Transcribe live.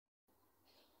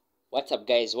What's up,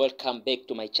 guys? Welcome back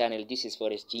to my channel. This is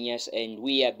Forex Genius, and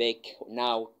we are back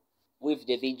now with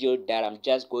the video that I'm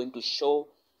just going to show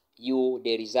you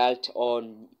the result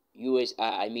on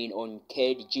on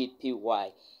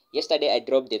KGPY. Yesterday I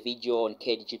dropped the video on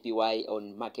KGPY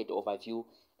on market overview.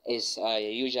 As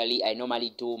usually I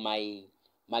normally do my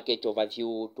market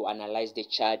overview to analyze the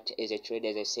chart as a trader.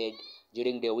 As I said,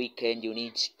 during the weekend you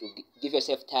need to give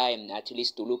yourself time at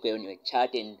least to look on your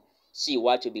chart and see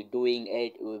what we'll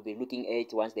be looking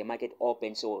at once the market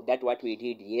opens. So that's what we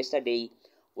did yesterday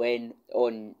when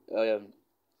on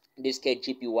this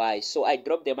KGPY. So I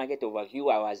dropped the market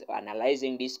overview. I was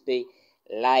analyzing this pay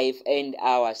live, and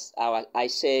I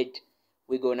said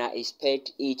we're gonna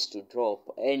expect it to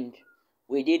drop, and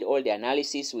we did all the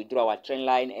analysis. We drew our trend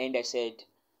line, and I said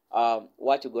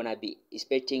what we're gonna be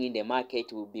expecting in the market.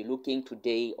 We'll be looking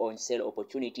today on sell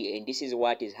opportunity, and this is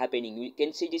what is happening. You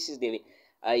can see this is the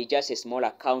just a small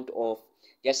account of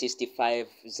just 65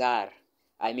 ZAR.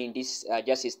 I mean this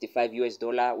just 65 US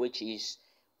dollar, which is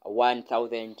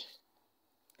 1,000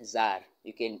 ZAR.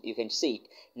 You can see it.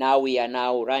 Now we are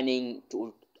now running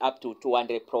to up to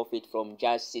 200 profit from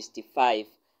just 65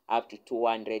 up to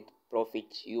 200 profit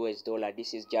US dollar.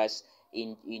 This is just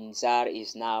in ZAR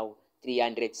is now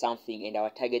 300 something, and our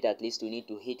target at least we need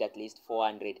to hit at least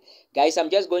 400. Guys,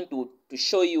 I'm just going to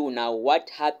show you now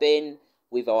what happened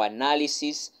with our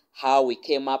analysis, how we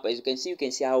came up. As you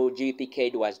can see how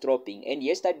GBP was dropping. And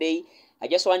yesterday I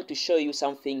just want to show you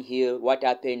something here, what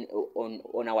happened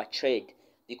on our trade,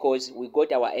 because we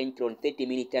got our entry on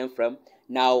 30-minute time frame.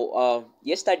 Now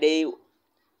yesterday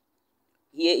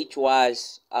here it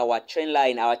was our trend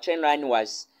line. Our trend line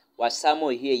was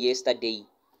somewhere here yesterday.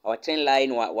 Our trend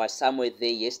line was somewhere there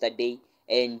yesterday,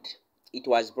 and it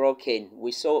was broken.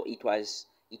 We saw it was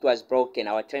broken.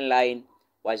 Our trend line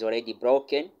was already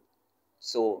broken.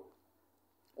 So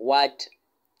what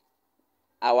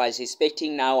I was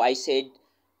expecting now, I said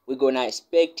we're gonna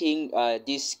expecting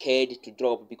this CAD to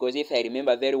drop, because if I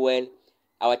remember very well,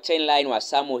 our trend line was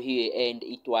somewhere here and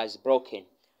it was broken.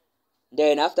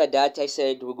 Then after that I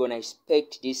said we're gonna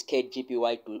expect this CAD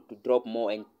GPY to drop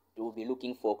more, and to be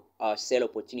looking for a sell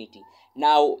opportunity.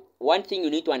 Now one thing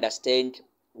you need to understand,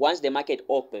 once the market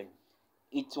open,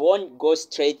 it won't go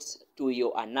straight to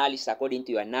your analysis. According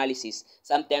to your analysis,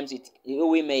 sometimes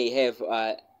we may have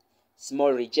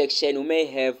small rejection, we may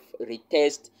have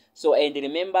retest. So, and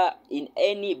remember, in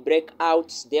any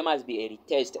breakouts there must be a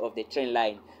retest of the trend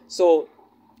line. So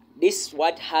this is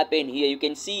what happened here. You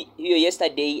can see here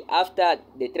yesterday, after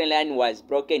the trend line was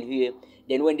broken here,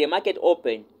 then when the market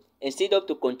opened, instead of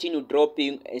to continue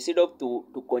dropping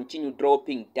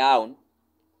down,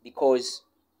 because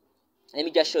let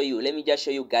me just show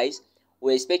you guys,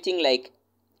 we're expecting like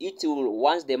it will,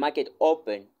 once the market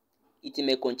open, it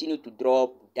may continue to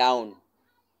drop down.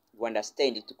 You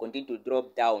understand, it to continue to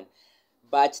drop down,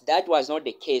 but that was not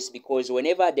the case, because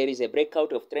whenever there is a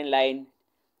breakout of trend line,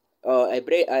 a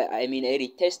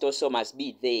retest also must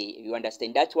be there. You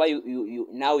understand? That's why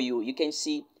you can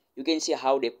see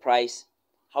how the price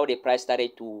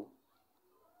started to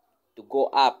go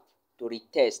up, to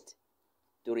retest,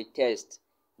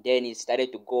 then it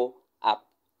started to go up.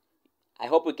 I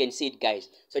hope we can see it, guys.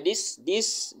 So this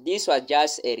was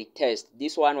just a retest.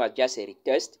 This one was just a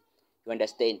retest. You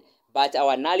understand? But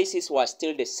our analysis was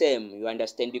still the same. You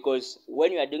understand? Because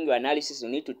when you are doing your analysis, you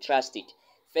need to trust it.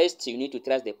 First, you need to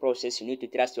trust the process. You need to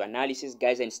trust your analysis,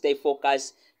 guys, and stay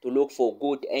focused to look for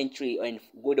good entry and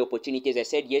good opportunities. I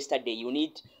said yesterday, you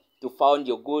need to find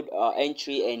your good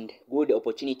entry and good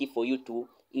opportunity for you to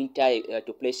enter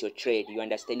to place your trade. You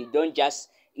understand? You don't just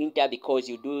enter because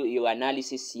you do your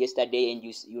analysis yesterday and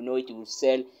you know it will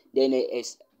sell. Then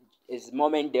as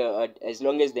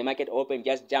long as the market open,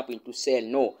 just jump into sell.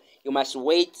 No, you must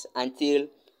wait until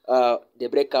the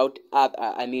breakout up.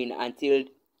 Until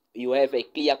you have a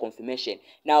clear confirmation.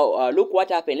 Now look what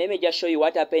happened. Let me just show you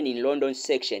what happened in London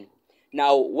section.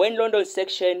 Now when London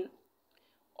section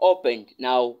opened,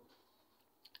 now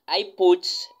I put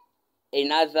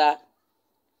another,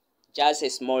 just a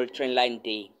small trend line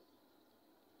day.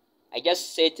 I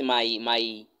just set my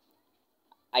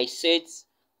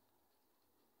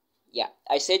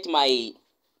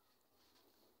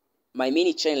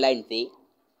mini trend line there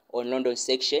on London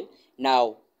section.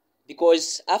 Now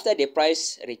because after the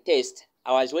price retest,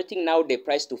 I was waiting now the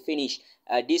price to finish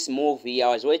this move here.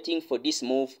 I was waiting for this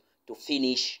move to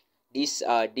finish, this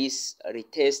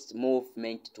retest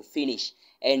movement to finish.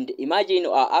 And imagine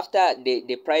after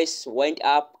the price went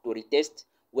up to retest,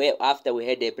 where after we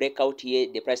had a breakout here,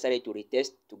 the price started to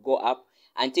retest, to go up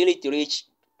until it reached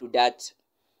to that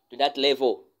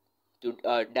level, to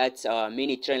that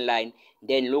mini trend line.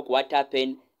 Then look what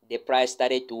happened. the price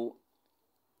started to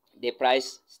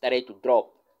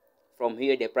drop. From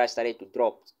here the price started to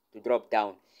drop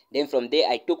down. Then from there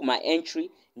I took my entry.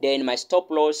 Then my stop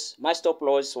loss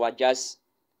were just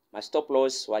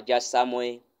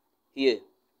somewhere here.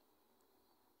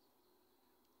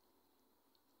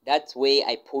 That's where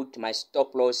I put my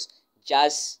stop loss,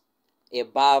 just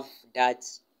above that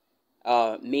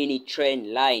mini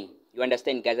trend line. You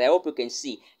understand, guys? I hope you can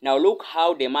see. Now look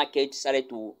how the market started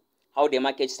to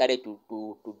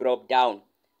drop down.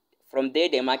 From there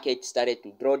the market started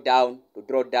to draw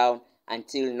down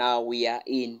until now we are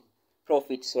in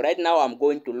profit. So right now I'm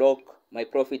going to lock my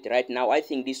profit right now. I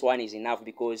think this one is enough,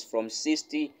 because from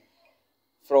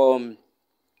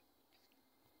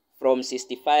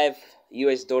 65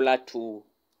 US dollar to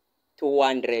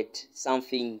 200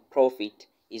 something profit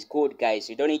is good, guys.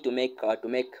 You don't need to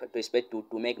expect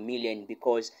to make million,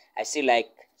 because I see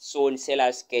like soon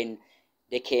sellers can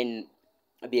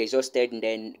be exhausted, and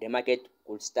then the market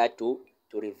could start to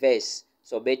reverse.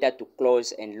 So better to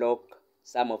close and lock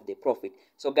some of the profit.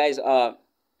 So guys,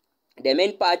 the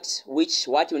main part,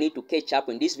 what you need to catch up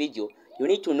in this video, you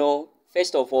need to know,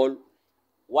 first of all,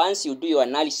 once you do your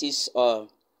analysis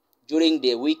during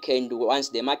the weekend, once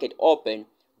the market open,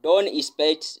 don't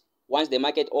expect once the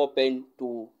market open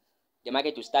to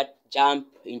start jump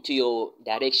into your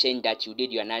direction that you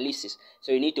did your analysis.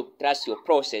 So you need to trust your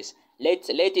process. Let's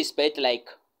expect, like,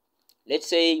 let's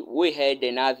say we had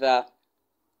another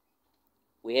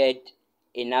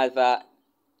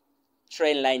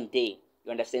trend line day.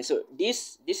 You understand? So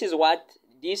this is what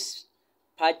this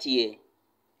part here,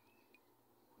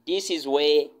 this is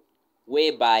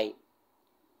whereby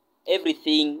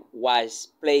everything was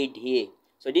played here.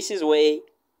 So this is where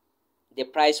the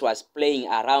price was playing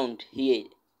around here.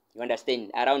 You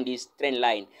understand? Around this trend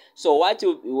line. So what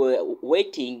we were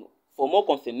waiting for more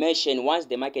confirmation once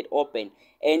the market opened,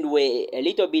 and we're a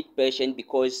little bit patient,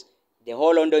 because the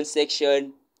whole London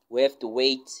section, we have to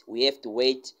wait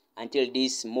until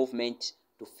this movement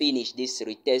to finish, this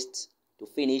retest to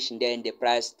finish, and then the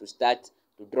price to start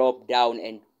to drop down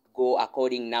and go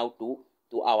according now to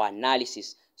our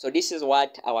analysis. So this is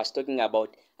what I was talking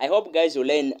about. I hope, guys, you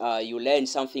learn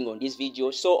something on this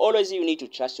video. So always you need to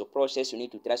trust your process. You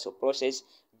need to trust your process.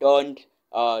 Don't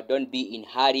be in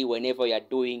hurry whenever you are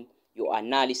doing your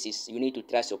analysis. You need to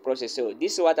trust your process. So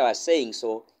this is what I was saying.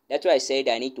 So that's why I said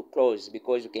I need to close,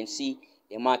 because you can see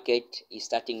the market is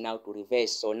starting now to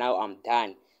reverse. So now I'm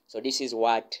done. So this is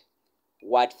what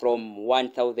from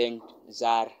 1000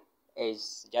 ZAR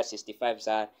is just 65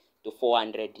 ZAR to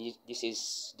 400. This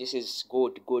is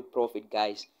good profit,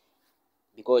 guys,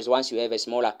 because once you have a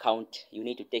small account, you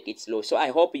need to take it slow. So I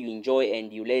hope you enjoy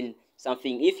and you learn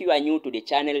something. If you are new to the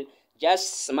channel,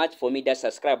 just smash for me that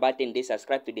subscribe button, they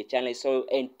subscribe to the channel, so,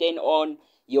 and turn on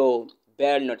your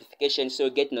bell notification, so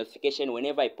you get notification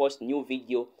whenever I post new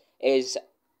video. As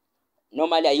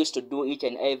normally I used to do each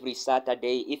and every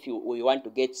Saturday. If you want to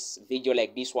get video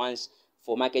like this ones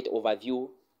for market overview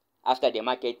after the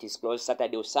market is closed,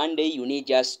 Saturday or Sunday, you need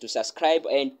just to subscribe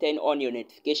and turn on your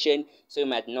notification, so you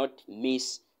might not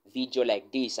miss video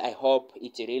like this. I hope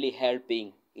it's really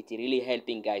helping. It's really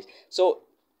helping, guys. So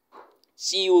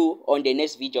see you on the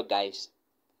next video, guys.